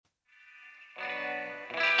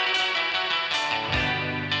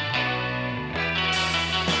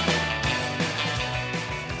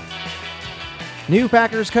New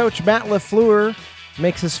Packers coach Matt LaFleur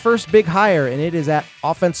makes his first big hire, and it is at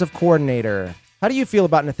offensive coordinator. How do you feel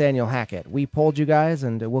about Nathaniel Hackett? We polled you guys,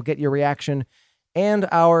 and we'll get your reaction and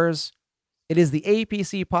ours. It is the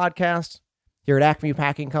APC podcast here at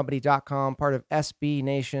acmepackingcompany.com, part of SB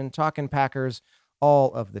Nation, talking Packers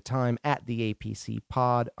all of the time at the APC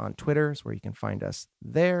pod on Twitter is where you can find us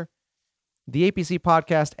there. The APC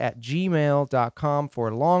podcast at gmail.com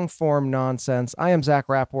for long-form nonsense. I am Zach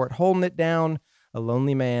Rapport, holding it down, a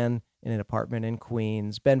lonely man in an apartment in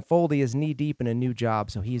Queens. Ben Foldy is knee-deep in a new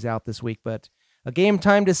job, so he's out this week, but a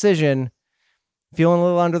game-time decision. Feeling a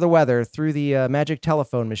little under the weather. Through the magic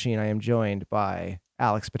telephone machine, I am joined by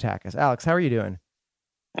Alex Patakis. Alex, how are you doing?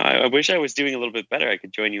 I wish I was doing a little bit better. I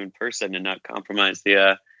could join you in person and not compromise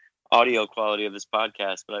the audio quality of this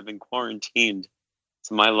podcast, but I've been quarantined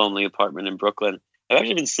to my lonely apartment in Brooklyn. I've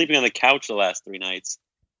actually been sleeping on the couch the last 3 nights,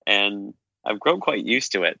 and I've grown quite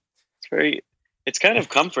used to it. It's kind of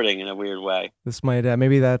comforting in a weird way. This might,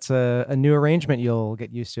 maybe that's a new arrangement you'll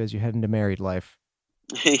get used to as you head into married life.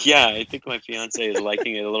 Yeah, I think my fiance is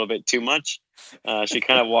liking it a little bit too much. She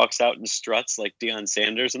kind of walks out and struts like Deion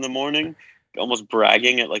Sanders in the morning, almost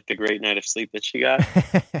bragging at like the great night of sleep that she got.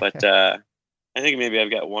 But I think maybe I've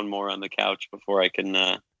got one more on the couch before I can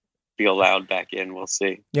be allowed back in. We'll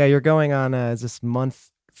see. Yeah, you're going on, is this month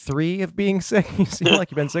 3 of being sick? You seem like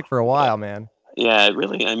you've been sick for a while, man. Yeah,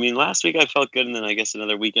 really. I mean, last week I felt good, and then I guess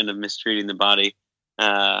another weekend of mistreating the body,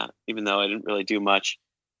 even though I didn't really do much.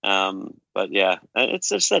 But yeah, it's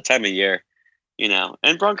just that time of year, you know,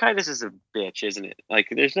 and bronchitis is a bitch, isn't it? Like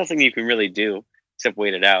there's nothing you can really do except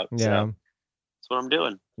wait it out. Yeah. So that's what I'm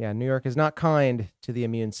doing. Yeah. New York is not kind to the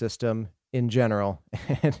immune system in general,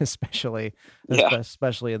 and especially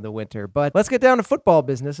in the winter, but let's get down to football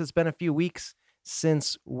business. It's been a few weeks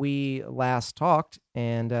since we last talked,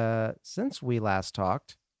 and Matt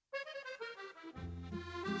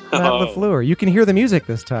LaFleur, you can hear the music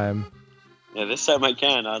this time. Yeah, this time I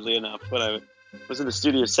can, oddly enough. When I was in the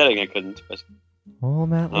studio setting, I couldn't. But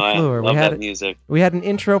Matt LaFleur. I love that music. We had an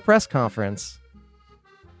intro press conference.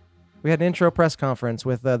 With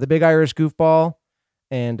the Big Irish Goofball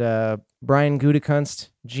and Brian Gutekunst,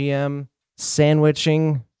 GM,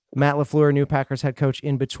 sandwiching Matt LaFleur, new Packers head coach,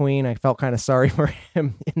 in between. I felt kind of sorry for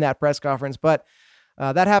him in that press conference, but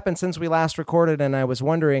that happened since we last recorded, and I was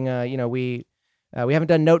wondering, we haven't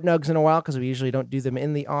done note nugs in a while because we usually don't do them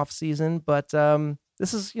in the off season, but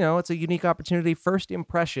this is, it's a unique opportunity. First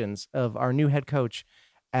impressions of our new head coach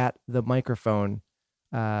at the microphone.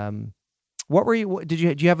 What were you? Do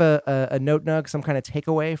you have a note nug, some kind of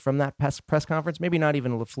takeaway from that press conference? Maybe not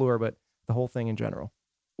even LaFleur, but the whole thing in general.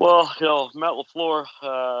 Well, Matt LaFleur,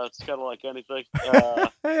 it's kind of like anything.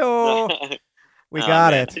 We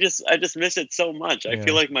got it. I just miss it so much. I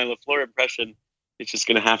feel like my LaFleur impression is just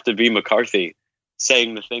going to have to be McCarthy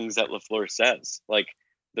saying the things that LaFleur says. Like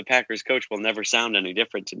the Packers coach will never sound any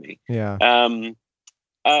different to me. Yeah. Well,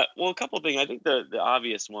 a couple of things. I think the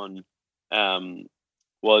obvious one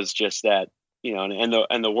was just that,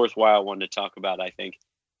 and the worthwhile one to talk about. I think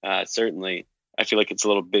certainly I feel like it's a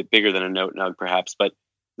little bit bigger than a note nug, perhaps, but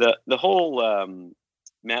the whole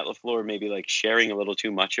Matt LaFleur maybe like sharing a little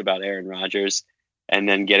too much about Aaron Rodgers and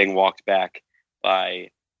then getting walked back by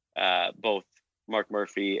both Mark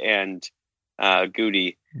Murphy and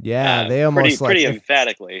Goody. Yeah, they almost pretty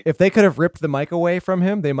emphatically. If they could have ripped the mic away from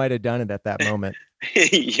him, they might have done it at that moment.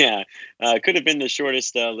 Yeah, could have been the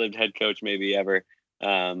shortest lived head coach maybe ever,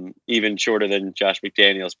 even shorter than Josh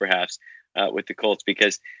McDaniels perhaps with the Colts,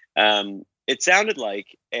 because it sounded like,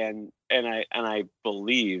 and I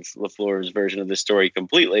believe LaFleur's version of the story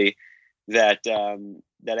completely, that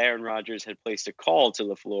Aaron Rodgers had placed a call to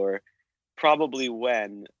LaFleur probably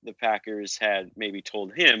when the Packers had maybe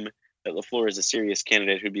told him that LaFleur is a serious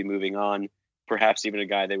candidate who'd be moving on, perhaps even a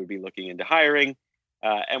guy they would be looking into hiring.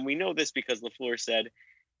 And we know this because LaFleur said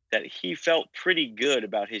that he felt pretty good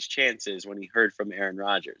about his chances when he heard from Aaron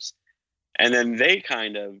Rodgers. And then they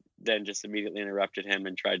kind of then just immediately interrupted him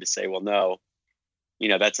and tried to say, well, no,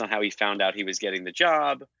 that's not how he found out he was getting the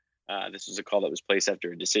job. This was a call that was placed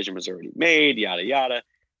after a decision was already made, yada, yada.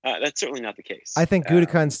 That's certainly not the case. I think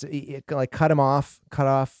Gutekunst cut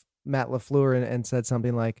off Matt LaFleur and said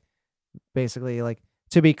something like, basically, like,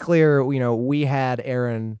 to be clear, we had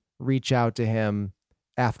Aaron reach out to him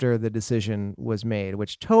after the decision was made,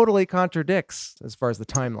 which totally contradicts as far as the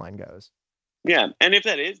timeline goes. Yeah, and if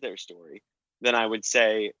that is their story, then I would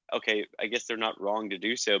say, okay, I guess they're not wrong to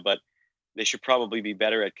do so, but they should probably be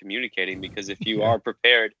better at communicating, because if you are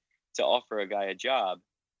prepared to offer a guy a job,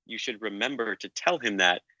 you should remember to tell him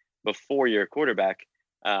that before your quarterback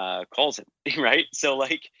calls him, right? So,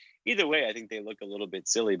 like, either way, I think they look a little bit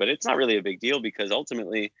silly, but it's not really a big deal because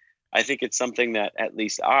ultimately, I think it's something that at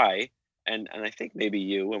least and I think maybe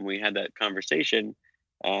you, when we had that conversation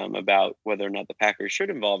about whether or not the Packers should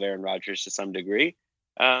involve Aaron Rodgers to some degree,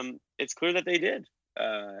 it's clear that they did,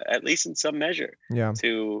 at least in some measure. Yeah.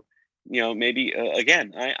 To maybe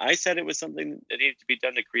again, I said it was something that needed to be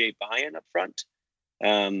done to create buy-in up front.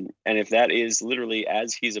 And if that is literally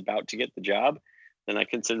as he's about to get the job, then I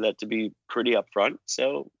consider that to be pretty upfront.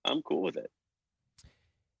 So I'm cool with it.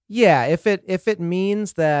 Yeah, if it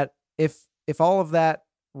means that if all of that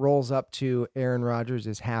rolls up to Aaron Rodgers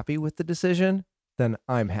is happy with the decision, then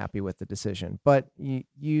I'm happy with the decision. But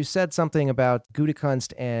you said something about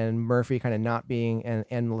Gutekunst and Murphy kind of not being and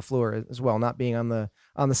LaFleur as well not being on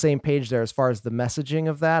the same page there as far as the messaging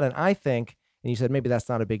of that. And I think, and you said maybe that's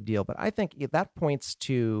not a big deal, but I think that points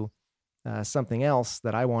to something else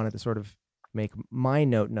that I wanted to sort of make my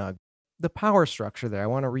note nug. The power structure there. I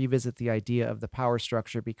want to revisit the idea of the power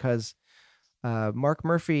structure because Mark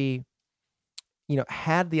Murphy,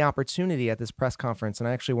 had the opportunity at this press conference, and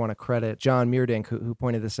I actually want to credit John Meerdink, who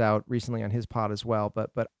pointed this out recently on his pod as well.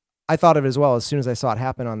 But I thought of it as well as soon as I saw it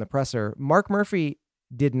happen on the presser. Mark Murphy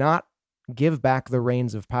did not give back the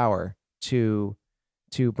reins of power to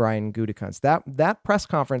Brian Gutekunst. That press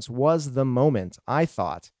conference was the moment, I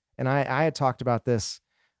thought, and I had talked about this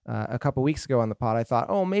a couple weeks ago on the pod. I thought,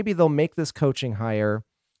 oh, maybe they'll make this coaching hire,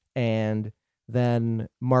 and then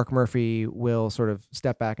Mark Murphy will sort of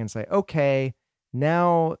step back and say, okay,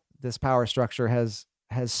 now this power structure has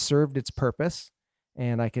served its purpose,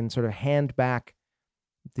 and I can sort of hand back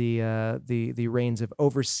the reins of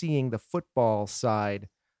overseeing the football side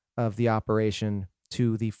of the operation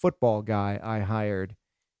to the football guy I hired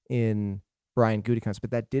in Brian Gutekunst.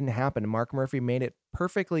 But that didn't happen. Mark Murphy made it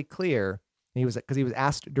perfectly clear, because he was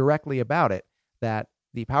asked directly about it, that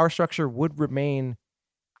the power structure would remain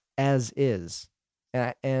as is.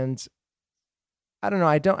 And I don't know.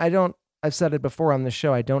 I don't. I've said it before on the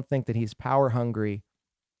show. I don't think that he's power hungry,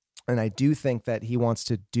 and I do think that he wants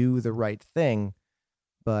to do the right thing.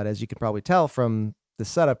 But as you can probably tell from the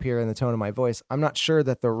setup here and the tone of my voice, I'm not sure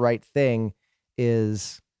that the right thing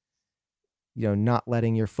is, not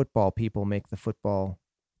letting your football people make the football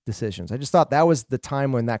decisions. I just thought that was the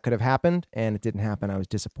time when that could have happened, and it didn't happen. I was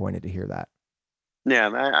disappointed to hear that. Yeah,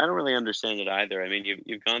 I don't really understand it either. I mean,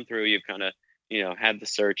 you've gone through, you've kind of had the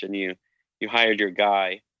search, and you hired your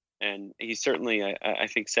guy. And he certainly, I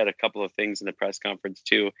think, said a couple of things in the press conference,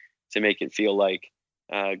 too, to make it feel like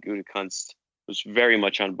Gutekunst was very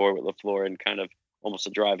much on board with LaFleur and kind of almost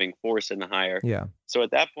a driving force in the hire. Yeah. So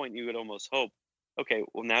at that point, you would almost hope, okay,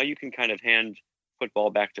 well, now you can kind of hand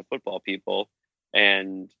football back to football people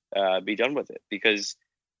and be done with it. Because,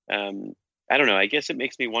 I don't know, I guess it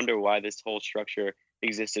makes me wonder why this whole structure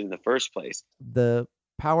existed in the first place. The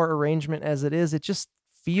power arrangement as it is, it just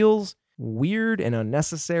feels weird and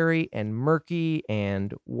unnecessary and murky,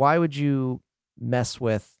 and why would you mess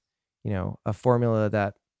with a formula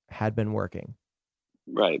that had been working?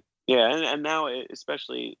 Right. Yeah, and now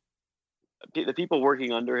especially the people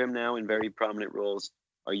working under him now in very prominent roles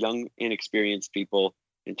are young, inexperienced people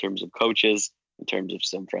in terms of coaches, in terms of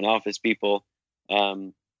some front office people,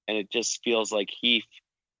 and it just feels like he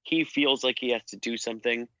feels like he has to do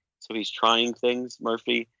something, so he's trying things,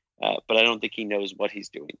 Murphy, but I don't think he knows what he's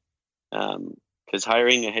doing. Because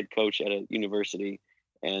hiring a head coach at a university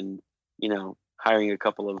and hiring a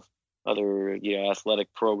couple of other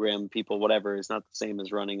athletic program people, whatever, is not the same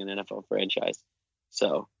as running an NFL franchise.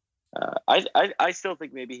 So I still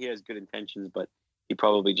think maybe he has good intentions, but he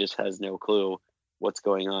probably just has no clue what's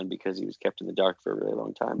going on because he was kept in the dark for a really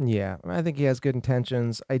long time. Yeah, I think he has good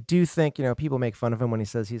intentions. I do think people make fun of him when he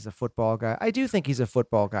says he's a football guy. I do think he's a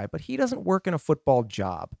football guy, but he doesn't work in a football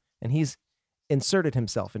job, and he's inserted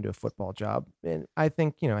himself into a football job. And I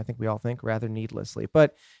think we all think rather needlessly,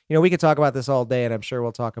 but we could talk about this all day, and I'm sure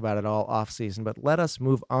we'll talk about it all off season, but let us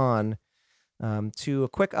move on to a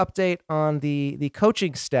quick update on the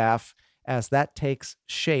coaching staff as that takes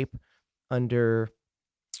shape under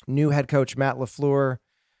new head coach Matt LaFleur.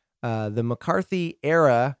 The McCarthy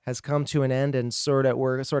era has come to an end, and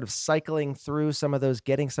we're sort of cycling through some of those,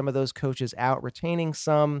 getting some of those coaches out, retaining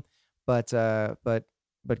some, but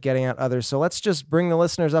getting out others. So let's just bring the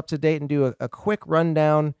listeners up to date and do a quick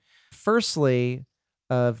rundown. Firstly,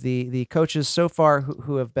 of the coaches so far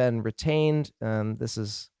who have been retained. This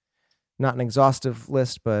is not an exhaustive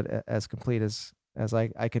list, but as complete as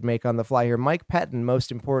I could make on the fly here. Mike Pettin,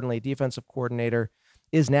 most importantly, defensive coordinator,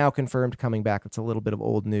 is now confirmed coming back. It's a little bit of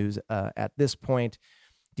old news at this point.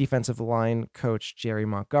 Defensive line coach Jerry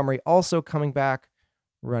Montgomery also coming back.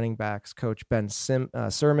 Running backs coach Ben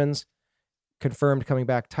Sermons confirmed coming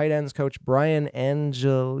back. Tight ends coach Brian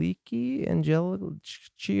Angelicio.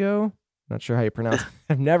 Not sure how you pronounce.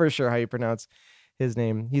 I'm never sure how you pronounce his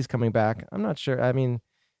name. He's coming back. I'm not sure. I mean,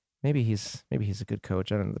 maybe he's a good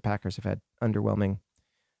coach. I don't know. The Packers have had underwhelming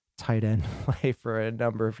tight end play for a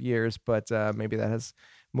number of years, but maybe that has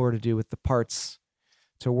more to do with the parts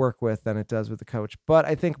to work with than it does with the coach. But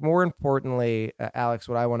I think more importantly, Alex,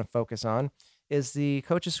 what I want to focus on is the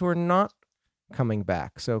coaches who are not coming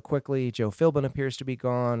back. So quickly, Joe Philbin appears to be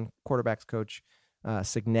gone. Quarterbacks coach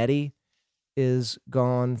Cignetti is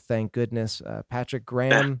gone. Thank goodness. Patrick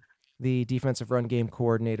Graham, the defensive run game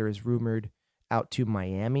coordinator, is rumored out to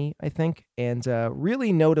Miami, I think. And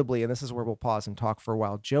really notably, and this is where we'll pause and talk for a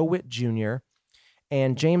while, Joe Witt Jr.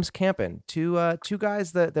 and James Campen, two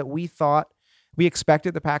guys that we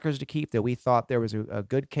expected the Packers to keep, that we thought there was a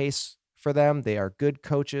good case for them. They are good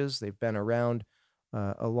coaches. They've been around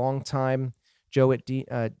a long time. Joe Witt Jr.,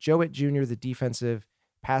 the defensive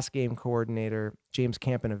pass game coordinator. James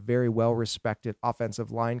Campen, a very well-respected offensive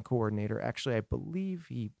line coordinator. Actually, I believe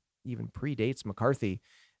he even predates McCarthy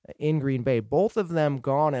in Green Bay. Both of them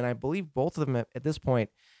gone, and I believe both of them at this point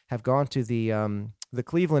have gone to the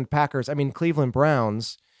Cleveland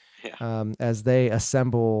Browns, as they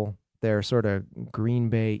assemble their sort of Green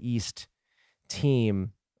Bay East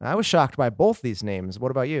team. I was shocked by both these names.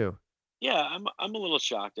 What about you? Yeah, I'm a little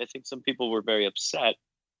shocked. I think some people were very upset.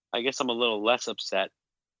 I guess I'm a little less upset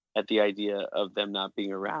at the idea of them not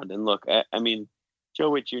being around. And look, I mean,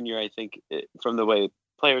 Joe Witt Jr., I think from the way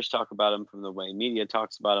players talk about him, from the way media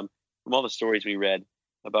talks about him, from all the stories we read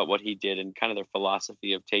about what he did and kind of their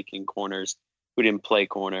philosophy of taking corners who didn't play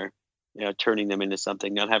corner, turning them into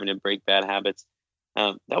something, not having to break bad habits.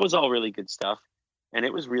 That was all really good stuff. And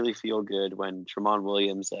it was really feel good when Tramon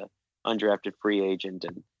Williams, a undrafted free agent,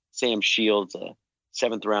 and Sam Shields, a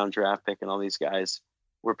 7th round draft pick, and all these guys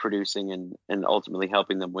were producing and ultimately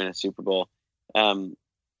helping them win a Super Bowl.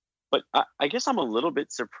 But I guess I'm a little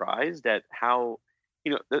bit surprised at how,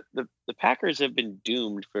 the Packers have been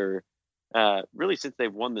doomed for really since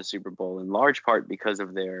they've won the Super Bowl, in large part because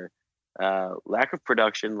of their lack of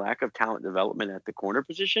production, lack of talent development at the corner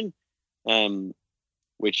position,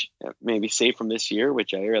 which maybe save from this year with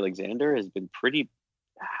Jair Alexander has been pretty,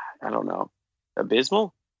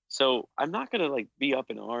 abysmal. So I'm not going to be up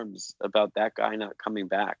in arms about that guy not coming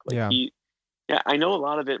back. I know a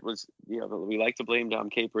lot of it was, we like to blame Dom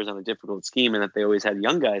Capers on a difficult scheme and that they always had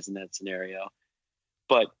young guys in that scenario.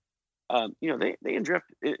 But, they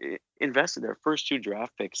invested their first 2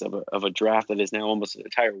 draft picks of a draft that is now almost an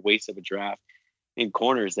entire waste of a draft in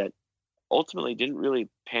corners that ultimately didn't really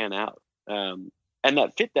pan out. And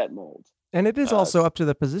that fit that mold. And it is also up to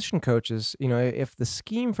the position coaches. If the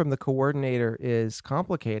scheme from the coordinator is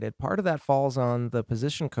complicated, part of that falls on the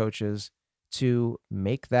position coaches to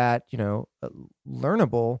make that,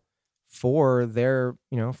 learnable for their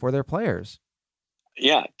players.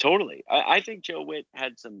 Yeah, totally. I think Joe Witt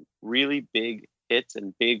had some really big hits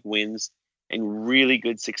and big wins and really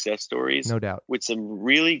good success stories. No doubt. With some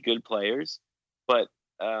really good players. But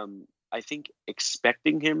I think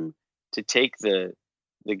expecting him to take the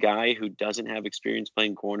guy who doesn't have experience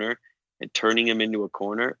playing corner and turning him into a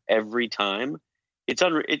corner every time, he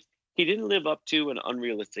didn't live up to an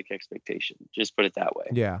unrealistic expectation. Just put it that way.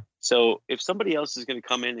 Yeah. So if somebody else is going to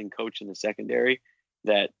come in and coach in the secondary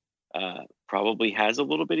that probably has a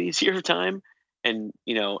little bit easier time and,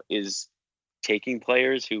 is taking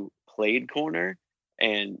players who played corner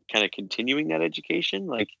and kind of continuing that education,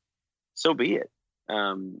 so be it.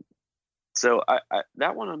 So I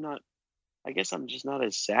that one I guess I'm just not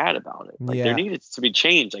as sad about it. There needed to be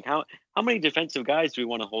change. How many defensive guys do we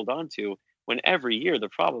want to hold on to when every year the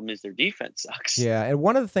problem is their defense sucks? Yeah, and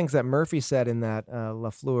one of the things that Murphy said in that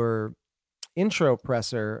LaFleur intro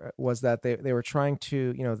presser was that they were trying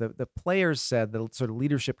to, the players said, the sort of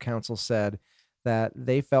leadership council said that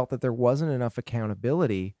they felt that there wasn't enough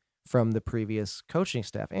accountability from the previous coaching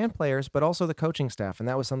staff and players, but also the coaching staff. And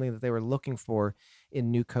that was something that they were looking for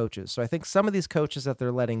in new coaches. So I think some of these coaches that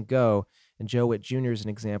they're letting go, and Joe Witt Jr. is an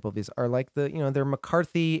example of these, are like they're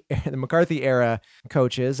McCarthy era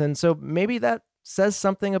coaches. And so maybe that says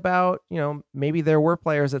something about, maybe there were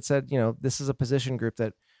players that said, this is a position group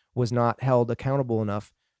that was not held accountable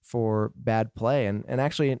enough for bad play. And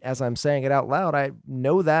actually, as I'm saying it out loud, I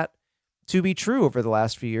know that to be true over the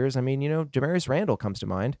last few years. I mean, Demarius Randall comes to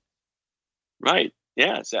mind. Right.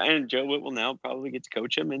 Yeah. So, and Joe Witt will now probably get to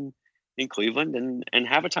coach him in Cleveland and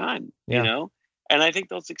have a time, and I think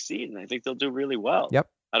they'll succeed and I think they'll do really well. Yep.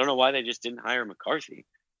 I don't know why they just didn't hire McCarthy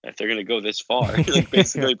if they're going to go this far,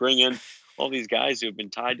 basically bring in all these guys who have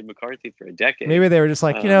been tied to McCarthy for a decade. Maybe they were just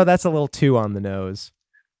like, that's a little too on the nose.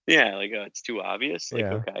 Yeah, like, it's too obvious. Like,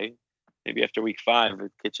 Yeah. okay, maybe after week 5,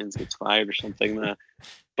 if Kitchens gets fired or something.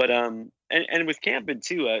 But and with Campen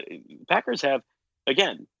too, Packers have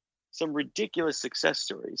again some ridiculous success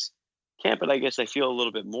stories. Campen, I guess, I feel a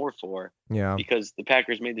little bit more for Yeah. because the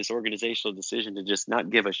Packers made this organizational decision to just not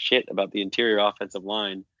give a shit about the interior offensive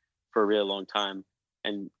line for a really long time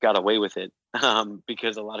and got away with it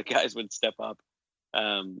because a lot of guys would step up.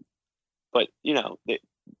 Um, but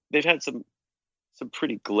they've had some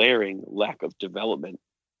pretty glaring lack of development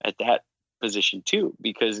at that position too,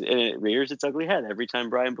 because and it rears its ugly head every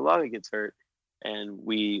time Brian Bulaga gets hurt, and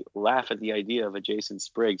we laugh at the idea of a Jason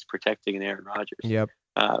Spriggs protecting an Aaron Rodgers. Yep.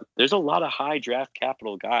 There's a lot of high draft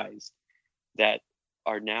capital guys that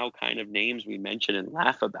are now kind of names we mention and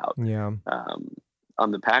laugh about Yeah.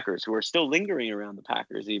 on the Packers, who are still lingering around the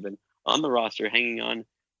Packers, even on the roster, hanging on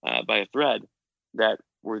by a thread, that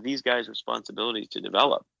were these guys' responsibilities to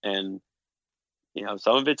develop. And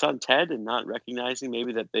some of it's on Ted and not recognizing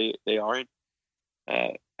maybe that they aren't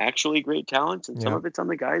actually great talents, and some Yep. of it's on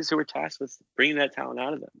the guys who are tasked with bringing that talent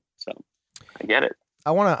out of them. So I get it.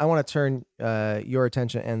 I want to turn your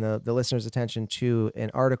attention and the listeners' attention to an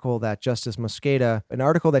article that Justice Mosqueda, an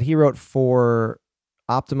article that he wrote for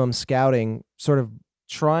Optimum Scouting, sort of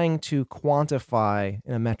trying to quantify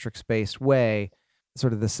in a metrics-based way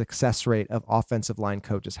sort of the success rate of offensive line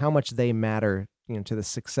coaches, how much they matter, to the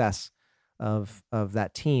success of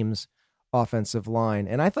that team's offensive line.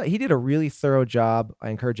 And I thought he did a really thorough job. I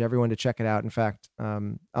encourage everyone to check it out. In fact,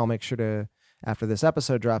 I'll make sure to, after this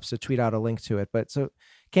episode drops, to tweet out a link to it. But so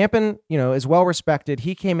Campen, is well respected.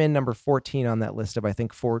 He came in number 14 on that list of, I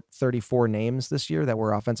think, 34 names this year that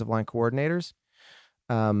were offensive line coordinators,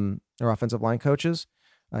 or offensive line coaches.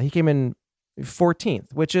 He came in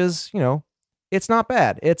 14th, which is, it's not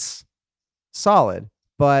bad. It's solid,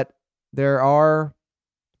 but there are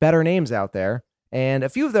better names out there, and a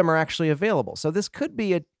few of them are actually available. So this could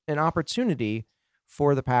be an opportunity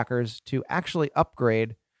for the Packers to actually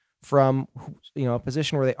upgrade from, a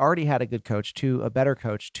position where they already had a good coach to a better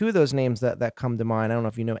coach. Two of those names that come to mind, I don't know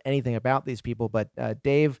if you know anything about these people, but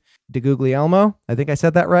Dave DeGuglielmo, I think I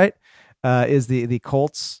said that right, is the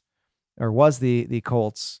Colts, or was the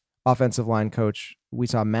Colts offensive line coach. We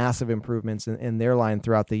saw massive improvements in their line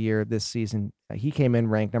throughout the year this season. He came in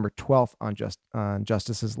ranked number 12th on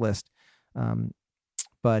Justice's list.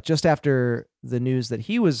 But just after the news that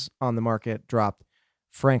he was on the market dropped,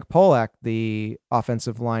 Frank Polak, the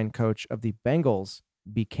offensive line coach of the Bengals,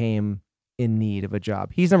 became in need of a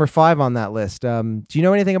job. He's number 5 on that list. Do you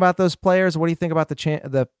know anything about those players? What do you think about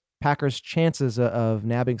the Packers' chances of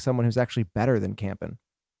nabbing someone who's actually better than Campen?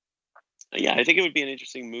 Yeah, I think it would be an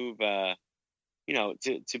interesting move,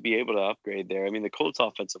 to be able to upgrade there. I mean, the Colts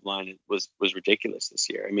offensive line was ridiculous this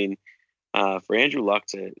year. I mean, for Andrew Luck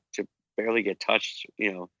to barely get touched,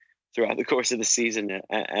 throughout the course of the season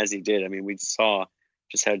as he did. I mean, we saw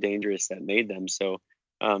just how dangerous that made them. So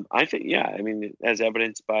I think, yeah, I mean, as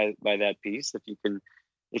evidenced by that piece, if you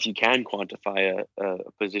can quantify a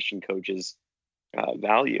position coach's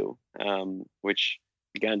value, which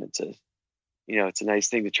again, it's a nice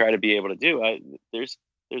thing to try to be able to do. There's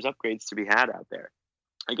upgrades to be had out there.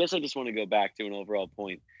 I guess I just want to go back to an overall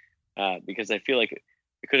point because I feel like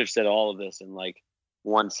I could have said all of this in like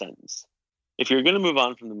one sentence. If you're going to move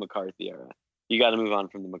on from the McCarthy era, you got to move on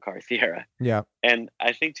from the McCarthy era. Yeah. And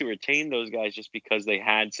I think to retain those guys just because they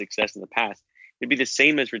had success in the past, it'd be the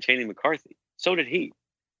same as retaining McCarthy. So did he.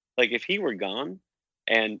 Like if he were gone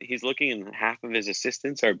and he's looking and half of his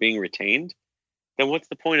assistants are being retained, then what's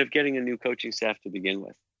the point of getting a new coaching staff to begin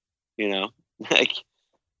with? Like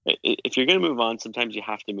if you're going to move on, sometimes you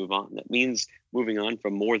have to move on. That means moving on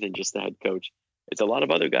from more than just the head coach. It's a lot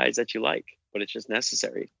of other guys that you like, but it's just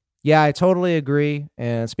necessary. Yeah, I totally agree.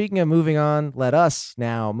 And speaking of moving on, let us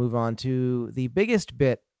now move on to the biggest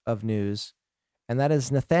bit of news, and that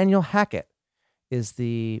is Nathaniel Hackett is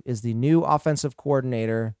the new offensive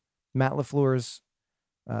coordinator, Matt LaFleur's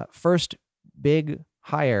first big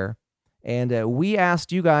hire. And we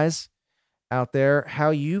asked you guys out there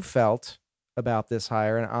how you felt about this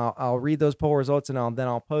hire, and I'll read those poll results, and then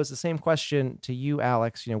I'll pose the same question to you,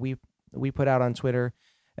 Alex. We put out on Twitter.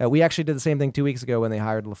 We actually did the same thing 2 weeks ago when they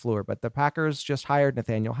hired LaFleur, but the Packers just hired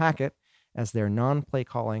Nathaniel Hackett as their non-play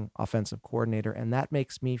calling offensive coordinator, and that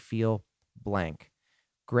makes me feel blank.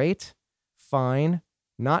 Great, fine,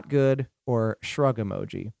 not good, or shrug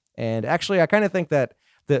emoji. And actually, I kind of think that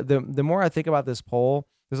the more I think about this poll,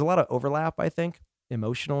 there's a lot of overlap, I think,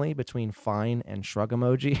 emotionally between fine and shrug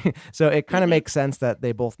emoji. So it kind of makes sense that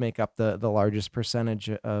they both make up the largest percentage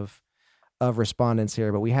of respondents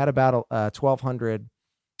here. But we had about 1,200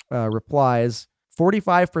 replies.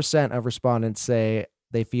 45% of respondents say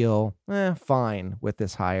they feel fine with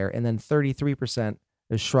this hire. And then 33%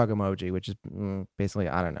 is shrug emoji, which is basically,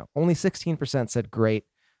 I don't know. Only 16% said great.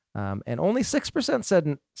 And only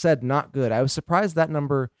 6% said not good. I was surprised that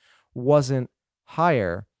number wasn't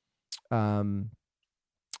higher,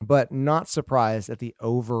 but not surprised at the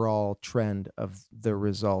overall trend of the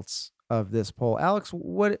results of this poll. Alex,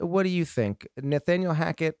 what do you think? Nathaniel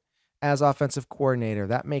Hackett as offensive coordinator,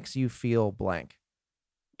 that makes you feel blank.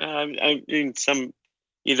 I mean, some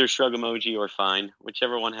either shrug emoji or fine,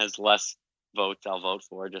 whichever one has less votes, I'll vote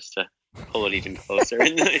for just to pull it even closer.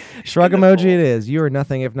 Shrug emoji it is. You are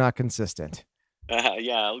nothing if not consistent.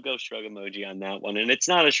 Yeah, I'll go shrug emoji on that one. And it's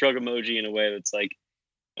not a shrug emoji in a way that's like,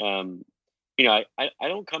 I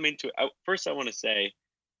don't come into it. First, I want to say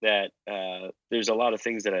that there's a lot of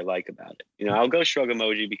things that I like about it. I'll go shrug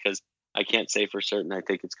emoji because I can't say for certain I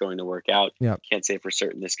think it's going to work out. Yeah. Can't say for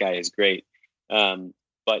certain this guy is great.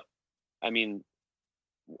 But I mean,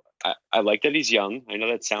 I like that he's young. I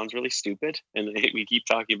know that sounds really stupid, and we keep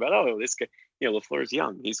talking about, this guy, LaFleur's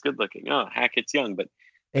young, he's good looking. Oh, Hackett's young, but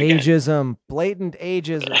again, ageism, blatant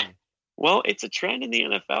ageism. Well, it's a trend in the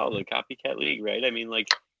NFL, the copycat league, right? I mean, like,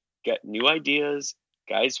 get new ideas,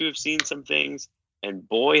 guys who have seen some things, and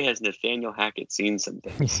boy, has Nathaniel Hackett seen some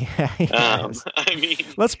things. Yeah, I mean,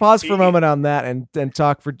 let's pause for a moment on that and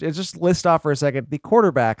talk just list off for a second the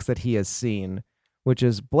quarterbacks that he has seen, which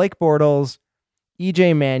is Blake Bortles,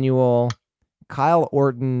 EJ Manuel, Kyle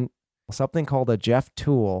Orton, something called a Jeff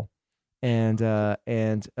Toole, and a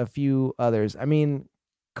few others. I mean,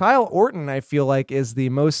 Kyle Orton, I feel like, is the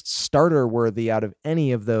most starter worthy out of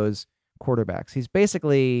any of those quarterbacks. He's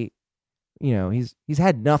basically, he's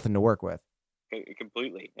had nothing to work with.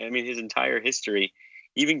 Completely. I mean, his entire history,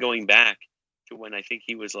 even going back to when I think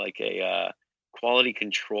he was like a quality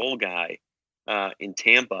control guy in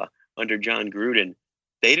Tampa under John Gruden,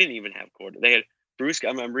 they didn't even have quarterback. They had Bruce.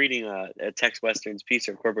 I'm reading a Tex Western's piece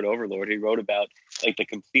of Corporate Overlord. He wrote about like the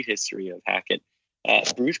complete history of Hackett.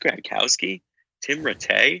 Bruce Gradkowski, Tim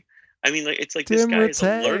Rattay. I mean, like, it's like this guy is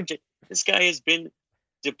allergic. This guy has been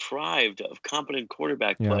deprived of competent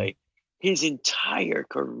quarterback play his entire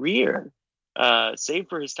career, save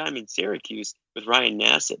for his time in Syracuse with Ryan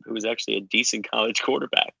Nassib, who was actually a decent college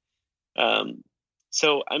quarterback.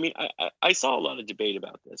 So, I mean, I saw a lot of debate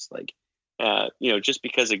about this. Like, just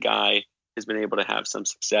because a guy has been able to have some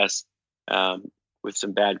success with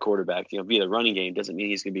some bad quarterback, via the running game, doesn't mean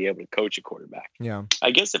he's going to be able to coach a quarterback. Yeah.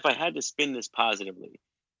 I guess if I had to spin this positively,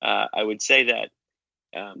 I would say that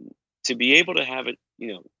to be able to have it,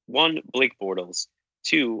 one, Blake Bortles,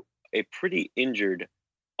 two, a pretty injured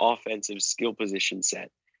offensive skill position set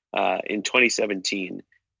in 2017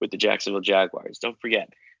 with the Jacksonville Jaguars. Don't forget,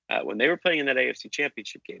 when they were playing in that AFC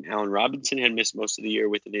Championship game, Allen Robinson had missed most of the year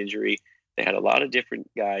with an injury. They had a lot of different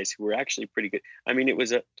guys who were actually pretty good. I mean, it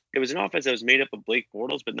was an offense that was made up of Blake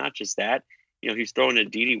Bortles, but not just that. He's throwing a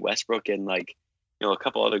D.D. Westbrook and a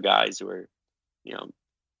couple other guys who are,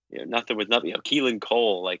 nothing with nothing. Keelan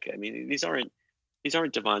Cole. Like, I mean, these aren't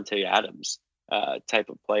Devontae Adams type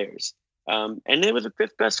of players. And they were the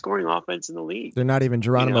fifth best scoring offense in the league. They're not even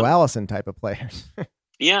Geronimo Allison type of players.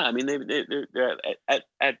 Yeah, I mean, they're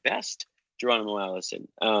at best Geronimo Allison.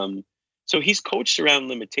 So he's coached around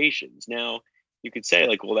limitations. Now, you could say,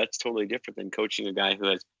 like, well, that's totally different than coaching a guy who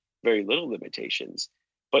has very little limitations.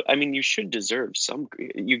 But, I mean, you should deserve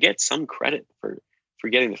you get some credit for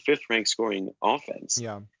getting the fifth ranked scoring offense.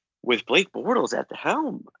 Yeah. With Blake Bortles at the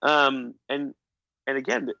helm. And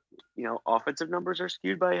again, offensive numbers are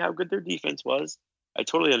skewed by how good their defense was. I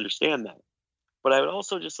totally understand that. But I would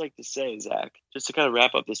also just like to say, Zach, just to kind of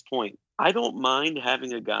wrap up this point, I don't mind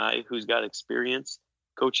having a guy who's got experience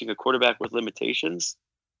coaching a quarterback with limitations,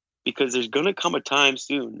 because there's going to come a time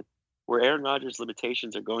soon where Aaron Rodgers'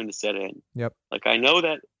 limitations are going to set in. Yep. Like, I know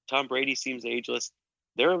that Tom Brady seems ageless.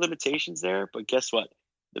 There are limitations there, but guess what?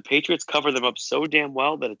 The Patriots cover them up so damn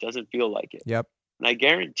well that it doesn't feel like it. Yep. And I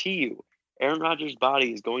guarantee you, Aaron Rodgers'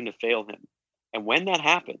 body is going to fail him. And when that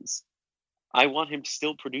happens, I want him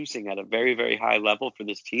still producing at a very, very high level for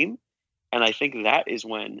this team. And I think that is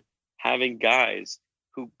when having guys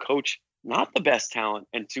who coach not the best talent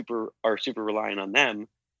and are super reliant on them,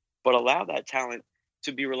 but allow that talent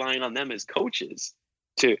to be relying on them as coaches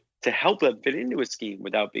to help them fit into a scheme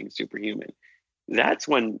without being superhuman. That's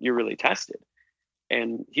when you're really tested.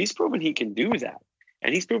 And he's proven he can do that.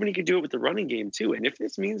 And he's proven he can do it with the running game too. And if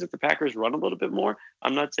this means that the Packers run a little bit more,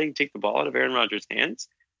 I'm not saying take the ball out of Aaron Rodgers' hands,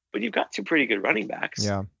 but you've got two pretty good running backs.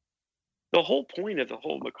 Yeah. The whole point of the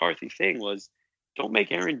whole McCarthy thing was, don't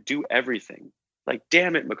make Aaron do everything. Like,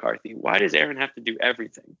 damn it, McCarthy. Why does Aaron have to do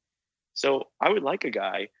everything? So I would like a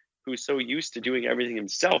guy who's so used to doing everything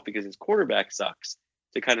himself because his quarterback sucks,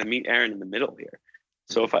 to kind of meet Aaron in the middle here.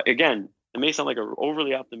 So again, it may sound like an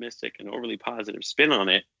overly optimistic and overly positive spin on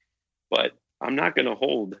it, but I'm not going to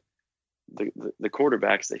hold the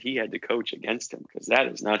quarterbacks that he had to coach against him, because that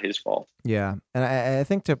is not his fault. Yeah, and I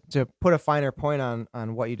think to put a finer point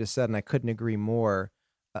on what you just said, and I couldn't agree more,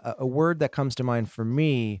 a word that comes to mind for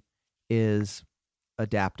me is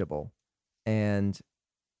adaptable. And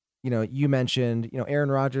you mentioned,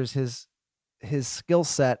 Aaron Rodgers, his skill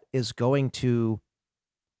set is going to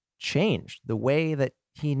change. The way that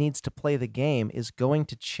he needs to play the game is going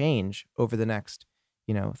to change over the next,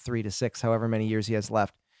 3 to 6, however many years he has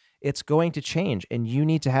left. It's going to change, and you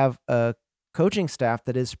need to have a coaching staff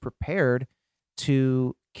that is prepared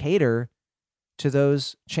to cater to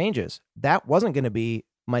those changes. That wasn't going to be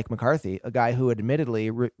Mike McCarthy, a guy who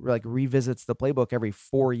admittedly revisits the playbook every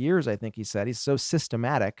 4 years. I think he said he's so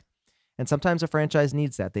systematic, and sometimes a franchise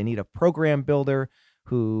needs that. They need a program builder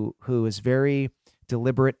who is very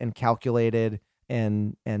deliberate and calculated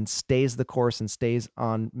and stays the course and stays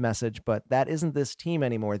on message. But that isn't this team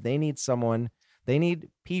anymore. They need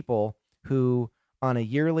people who on a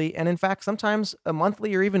yearly, and in fact, sometimes a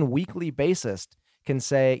monthly or even weekly basis, can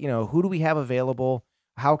say, who do we have available?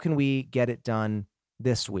 How can we get it done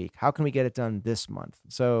this week? How can we get it done this month?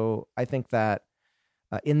 So I think that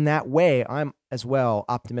in that way, I'm as well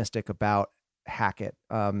optimistic about Hackett.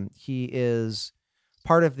 He is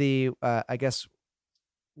part of the, I guess,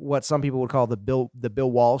 what some people would call the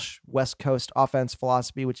Bill Walsh West Coast offense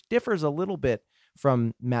philosophy, which differs a little bit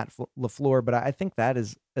from Matt LaFleur, but I think that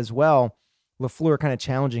is as well LaFleur kind of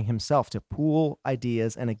challenging himself to pool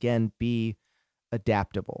ideas and again be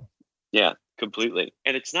adaptable. Yeah, completely.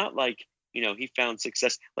 And it's not like, he found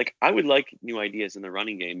success. Like, I would like new ideas in the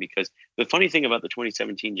running game, because the funny thing about the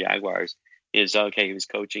 2017 Jaguars is, okay, he was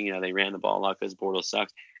coaching, they ran the ball a lot because Bortles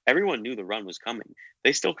sucks. Everyone knew the run was coming.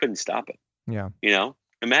 They still couldn't stop it. Yeah.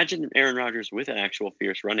 Imagine Aaron Rodgers with an actual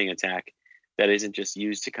fierce running attack that isn't just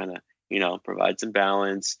used to kind of, provide some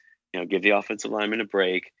balance, give the offensive lineman a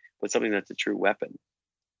break, but something that's a true weapon.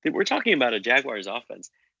 We're talking about a Jaguars offense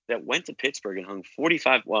that went to Pittsburgh and hung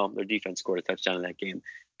 45. Well, their defense scored a touchdown in that game,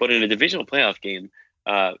 but in a divisional playoff game,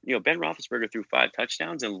 Ben Roethlisberger threw 5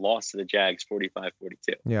 touchdowns and lost to the Jags 45-42.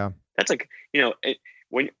 Yeah. That's like,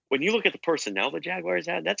 when you look at the personnel the Jaguars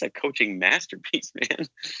had, that's a coaching masterpiece, man.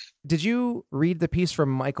 Did you read the piece from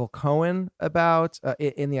Michael Cohen about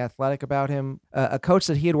in The Athletic about him? A coach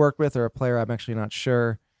that he had worked with, or a player, I'm actually not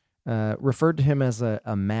sure, referred to him as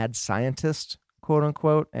a mad scientist, quote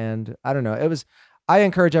unquote. And I don't know. I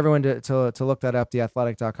encourage everyone to look that up.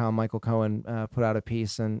 Theathletic.com. Michael Cohen put out a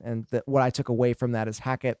piece, and what I took away from that is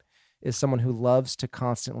Hackett is someone who loves to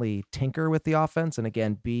constantly tinker with the offense and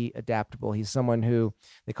again be adaptable. He's someone who,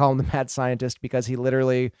 they call him the mad scientist because he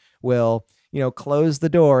literally will, close the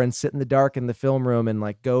door and sit in the dark in the film room and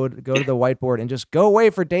go to the whiteboard and just go away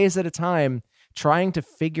for days at a time trying to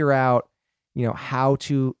figure out, how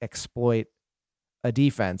to exploit a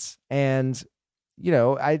defense. And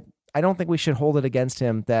I don't think we should hold it against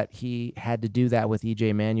him that he had to do that with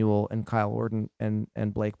EJ Manuel and Kyle Orton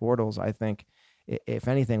and Blake Bortles. I think if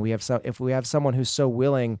anything, if we have someone who's so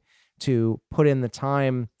willing to put in the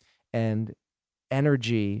time and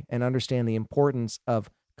energy and understand the importance of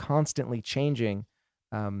constantly changing.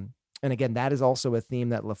 And again, that is also a theme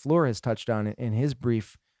that LaFleur has touched on in his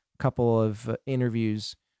brief couple of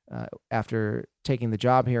interviews after taking the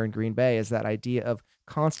job here in Green Bay, is that idea of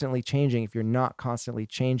constantly changing. If you're not constantly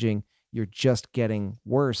changing, you're just getting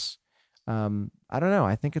worse. I don't know.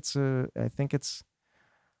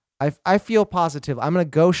 I feel positive. I'm going to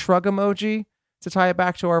go shrug emoji to tie it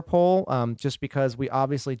back to our poll, just because we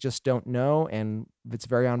obviously just don't know, and it's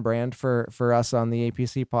very on brand for us on the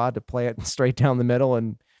APC pod to play it straight down the middle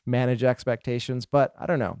and manage expectations. But I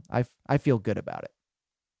don't know. I feel good about it.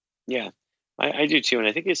 Yeah, I do too. And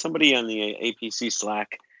I think there's somebody on the APC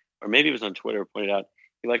Slack, or maybe it was on Twitter, pointed out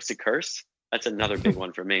he likes to curse. That's another big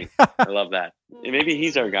one for me. I love that. And maybe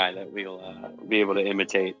he's our guy that we'll be able to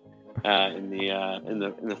imitate in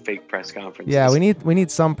the fake press conference. Yeah, we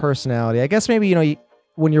need some personality. I guess maybe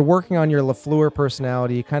when you're working on your LaFleur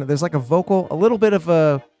personality, there's like a little bit of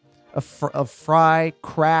a fry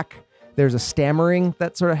crack. There's a stammering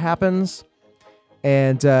that sort of happens,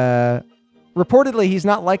 and reportedly he's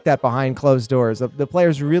not like that behind closed doors. The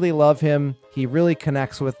players really love him. He really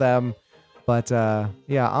connects with them, but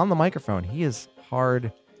on the microphone he is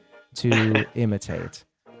hard to imitate.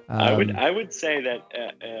 I would say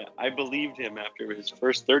that I believed him after his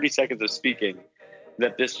first 30 seconds of speaking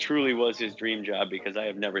that this truly was his dream job, because I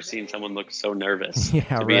have never seen someone look so nervous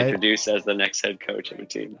to be introduced as the next head coach of a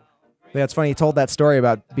team. Yeah, it's funny. He told that story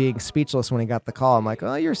about being speechless when he got the call. I'm like,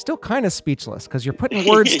 oh, you're still kind of speechless because you're putting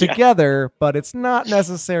words together, but it's not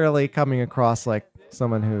necessarily coming across like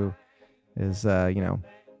someone who is,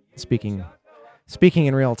 speaking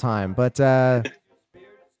in real time. But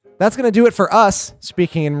that's going to do it for us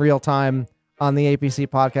speaking in real time on the APC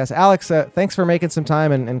podcast. Alex, thanks for making some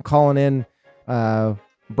time and calling in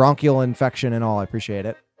bronchial infection and all. I appreciate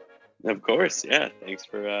it. Of course. Yeah. Thanks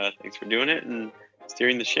for doing it and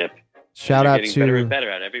steering the ship. Shout out getting to better and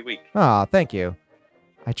better at every week. Oh, thank you.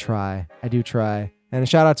 I do try. And a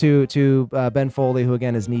shout out to Ben Foley, who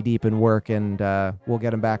again is knee deep in work, and we'll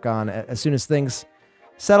get him back on as soon as things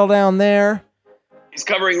settle down there. He's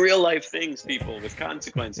covering real life things, people, with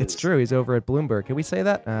consequences. It's true. He's over at Bloomberg. Can we say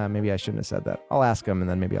that? Maybe I shouldn't have said that. I'll ask him, and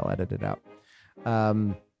then maybe I'll edit it out.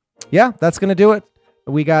 Yeah, that's gonna do it.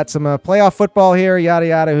 We got some playoff football here, yada,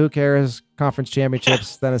 yada, who cares? Conference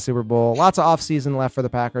championships, then a Super Bowl. Lots of offseason left for the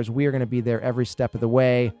Packers. We are going to be there every step of the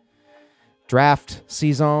way. Draft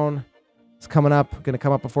season is coming up, going to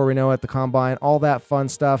come up before we know it, the Combine, all that fun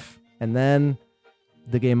stuff. And then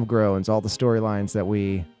the Game of Groans, all the storylines that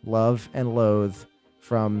we love and loathe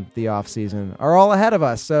from the offseason are all ahead of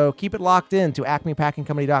us. So keep it locked in to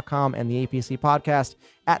acmepackingcompany.com and the APC podcast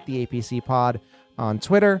at the APC pod on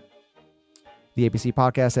Twitter. The APC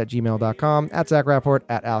podcast at gmail.com, at Zach Rapport,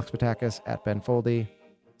 at Alex Patakis, at Ben Foldy.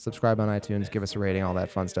 Subscribe on iTunes, give us a rating, all that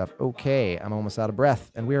fun stuff. Okay, I'm almost out of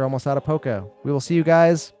breath, and we are almost out of Poco. We will see you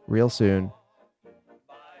guys real soon.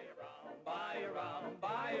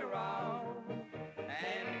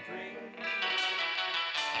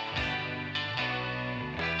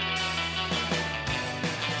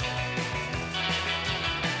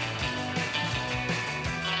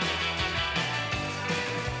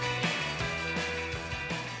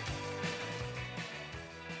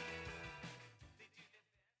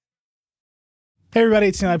 Hey everybody,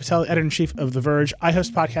 it's Neil Patel, editor-in-chief of The Verge. I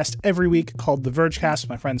host a podcast every week called The Vergecast with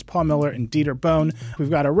my friends Paul Miller and Dieter Bohn. We've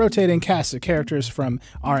got a rotating cast of characters from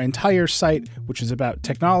our entire site, which is about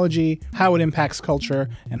technology, how it impacts culture,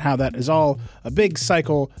 and how that is all a big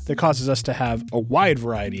cycle that causes us to have a wide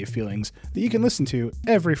variety of feelings that you can listen to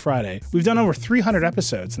every Friday. We've done over 300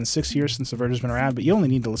 episodes in the 6 years since The Verge has been around, but you only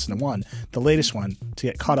need to listen to one, the latest one, to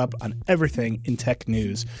get caught up on everything in tech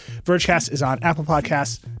news. Vergecast is on Apple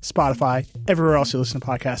Podcasts, Spotify, everywhere else you listen to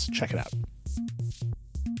podcasts. Check it out.